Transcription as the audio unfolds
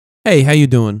Hey, how you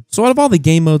doing? So out of all the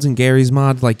game modes in Garry's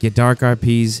mod, like your dark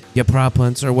RPs, your prop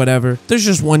hunts, or whatever, there's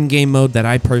just one game mode that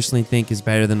I personally think is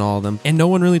better than all of them, and no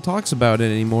one really talks about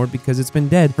it anymore because it's been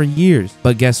dead for years.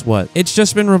 But guess what? It's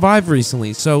just been revived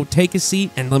recently, so take a seat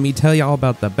and let me tell y'all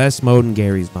about the best mode in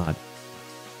Garry's mod.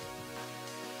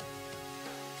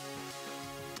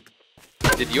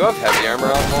 Did you have heavy armor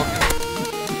on, Vulcan?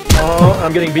 Oh,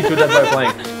 I'm getting beat to death by a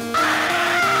plank.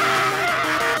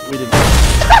 We did.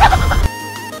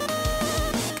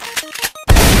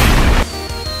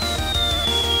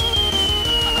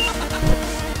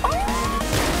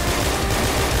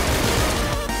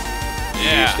 You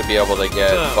used to be able to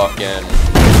get fucking...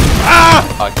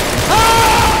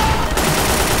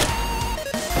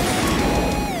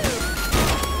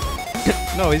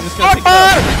 No, he's just gonna take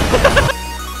it.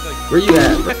 Where you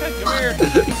at?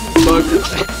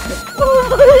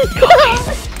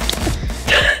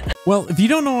 Well, if you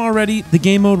don't know already, the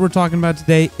game mode we're talking about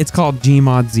today, it's called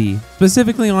GmodZ,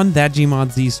 specifically on that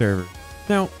GmodZ server.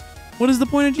 Now, what is the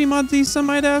point of GmodZ, some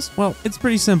might ask? Well, it's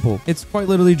pretty simple. It's quite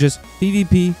literally just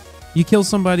PvP. You kill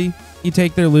somebody, you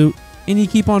take their loot, and you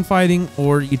keep on fighting,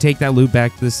 or you take that loot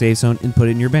back to the safe zone and put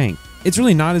it in your bank. It's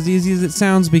really not as easy as it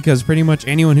sounds because pretty much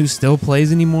anyone who still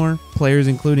plays anymore, players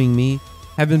including me,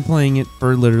 have been playing it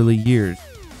for literally years.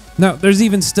 Now, there's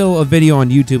even still a video on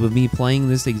YouTube of me playing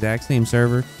this exact same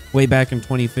server way back in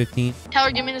 2015.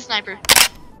 Tyler, give me the sniper.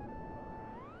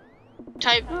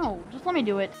 Type. No, just let me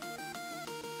do it.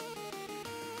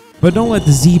 But don't let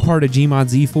the Z part of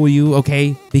GmodZ fool you,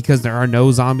 okay? Because there are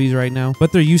no zombies right now.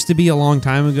 But there used to be a long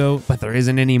time ago, but there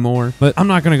isn't anymore. But I'm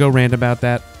not going to go rant about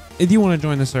that. If you want to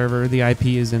join the server, the IP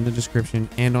is in the description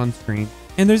and on screen.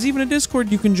 And there's even a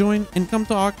Discord you can join and come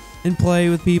talk and play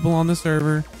with people on the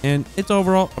server. And it's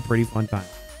overall a pretty fun time.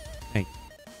 Thanks.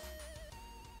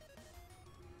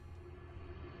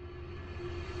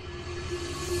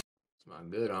 It's my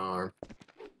good arm.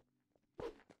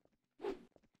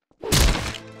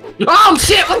 Oh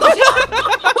shit! What the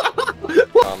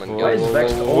fuck? Why is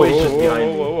Vex always just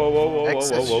behind me?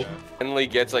 Whoa. Finally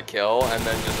gets a kill and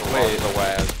then just runs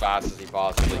away as fast as he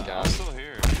possibly can. I'm still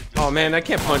here. Oh man, I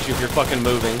can't punch you if you're fucking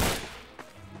moving.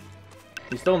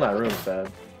 He's still in that room, Fab.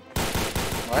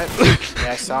 What?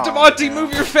 Yeah, I saw him. Devontae,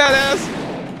 move your fat ass!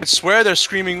 I swear they're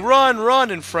screaming, run,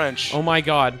 run in French. Oh my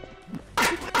god.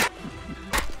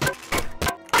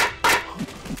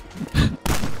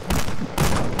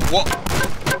 What?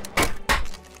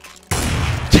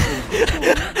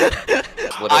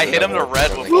 I hit him to red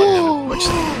with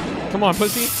fucking. Come on,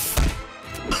 pussy.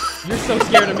 You're so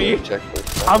scared of me.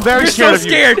 I'm very You're so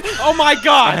scared. Oh my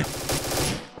god.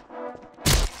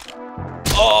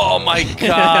 Oh my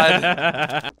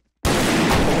god.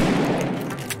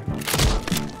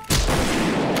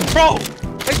 Bro,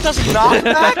 it does not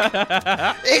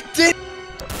back. It did.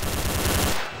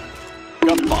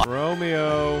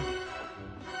 Romeo.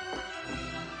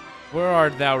 Where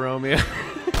art thou, Romeo?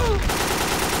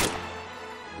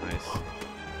 Nice.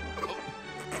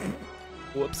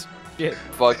 Whoops. Shit.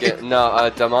 Fucking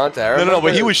no, Damonte. No,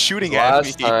 but he was shooting at me.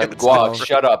 Last time, Guac,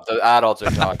 shut up. The adults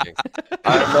are talking.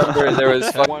 I remember there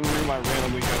was one room I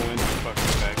randomly go into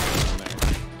fucking back in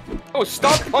there. Oh,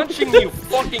 stop punching me, you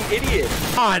fucking idiot!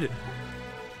 God.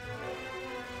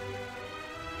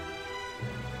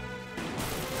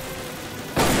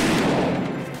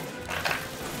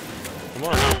 Come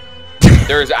on.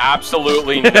 There is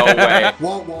absolutely no way.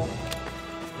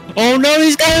 Oh no,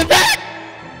 he's coming back!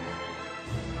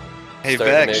 Hey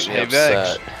Starting to Vex, make me hey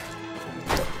Vex. upset.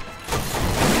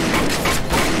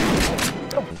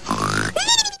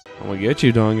 I'm gonna get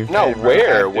you, Donger. No,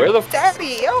 where? Where the f?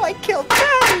 Daddy! Oh, I killed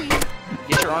Daddy!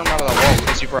 Get your arm out of the wall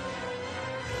because you brought.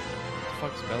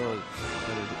 What the fuck's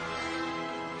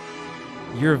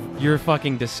Bella? You're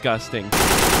fucking disgusting.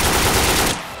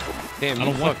 Damn, I you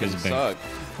don't want fucking this bank. suck.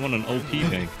 I want an OP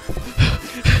tank.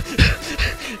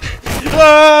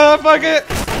 Ah, fuck it!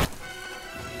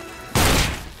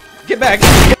 Get back!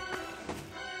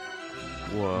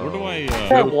 Whoa. Where do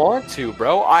I want to,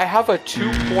 bro. I have a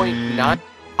 2.9.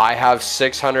 I have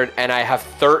 600 and I have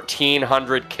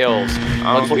 1,300 kills.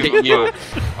 Let's look at you.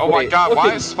 Oh my god,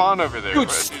 why is Spawn over there? Dude,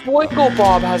 Spoinkle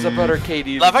Bob has a better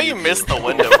KD. Love how you missed the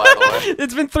window, by the way.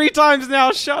 It's been 3 times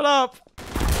now. Shut up.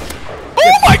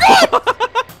 Oh my god!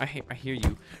 I hear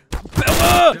you.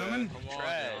 Bella!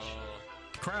 Trash.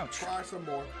 Crouch. Try some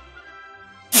more.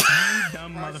 You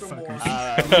dumb motherfuckers.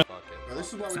 Now, this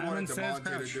is why we Simon wanted says Damonte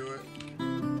crouch. to do it.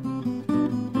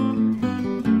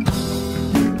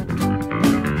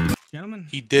 Gentlemen. coming?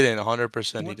 He didn't.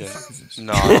 100% he didn't.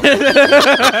 No.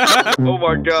 Oh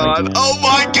my god. Oh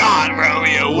my god,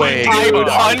 Romeo. Wait. I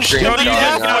punched Yo, him. you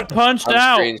got punched I'm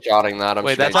out. screenshotting that. I'm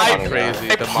Wait, that's screenshotting crazy.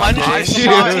 that. The I Monday.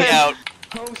 shot him out.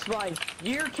 Post line.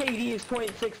 Your KD is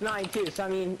 0.69 too, so I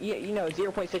mean, you know,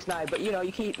 0.69, but you know,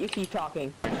 you keep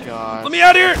talking. God. Let me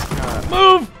out of here.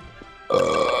 Move.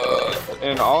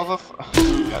 And all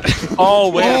the. Oh,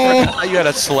 wait. I forgot you had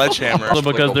a sledgehammer. Also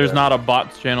because there's not a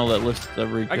bots channel that lists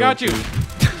every. I got you.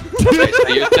 Okay, so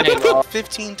you're saying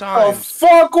 15 Oh times.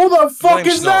 fuck! Who the fuck Blame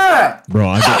is Snow. that? Bro,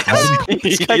 I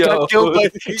got I got killed by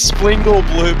Splingle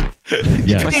Blip.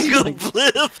 yes.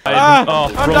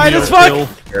 I'm dying as fuck.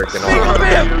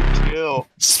 Kill.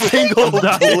 Splingle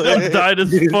I'm Blip. died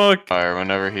as fuck. Fire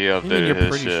whenever he I mean, updated you're his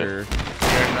pretty shit. sure.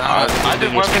 I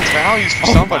did weapons values for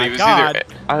somebody. It was either.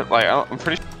 I'm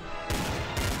pretty.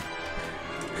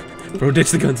 Bro,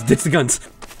 ditch the guns. Ditch the guns.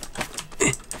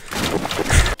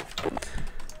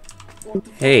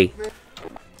 Hey.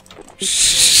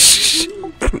 Shh.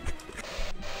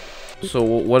 So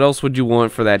what else would you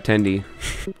want for that tendy?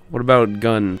 What about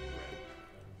gun?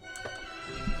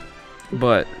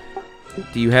 But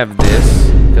do you have this?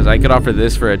 Because I could offer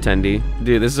this for a tendy.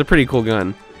 Dude, this is a pretty cool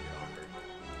gun.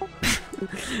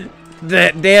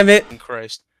 Damn it.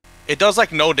 Christ. It does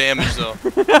like no damage though.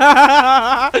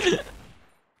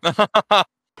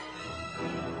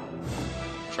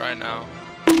 Try now.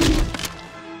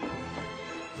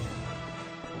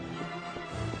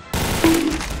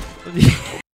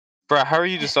 Bro, how are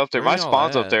you just up there? My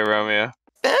spawn's up there, Romeo.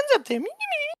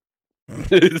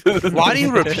 Why do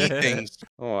you repeat things?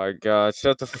 Oh my god,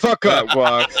 shut the fuck up,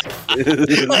 Box.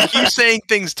 You keep saying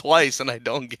things twice and I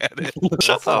don't get it.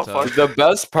 Shut the fuck. The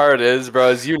best part is, bro,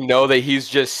 is you know that he's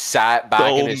just sat back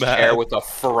So in his mad. chair with a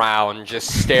frown,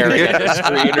 just staring at the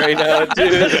screen right now,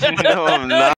 dude. No, I'm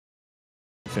not.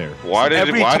 Fair. Why did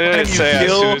Every it time say you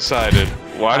kill- I suicided?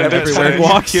 Why did it everywhere say? you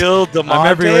walk. Kill I'm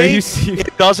everywhere you see.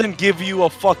 It doesn't give you a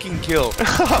fucking kill.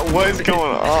 What is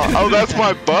going on? Oh, that's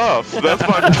my buff. That's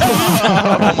my buff.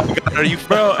 Oh my god, are you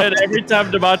Bro, and every time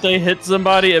Demonte hits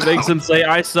somebody, it makes him say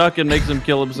I suck and makes him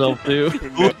kill himself too.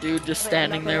 Dude, just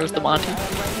standing there with the Monty. I'm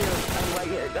right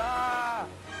here. Ah!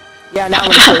 Yeah, now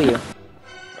I'm gonna kill you.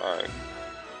 Alright.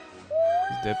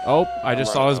 Oh, I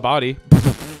just saw his body.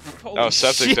 Oh,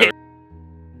 septic's over.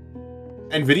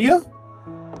 NVIDIA?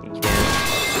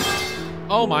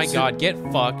 Oh my god, get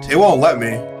fucked. It won't let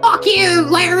me. Fuck you,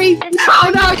 Larry! No,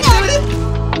 no,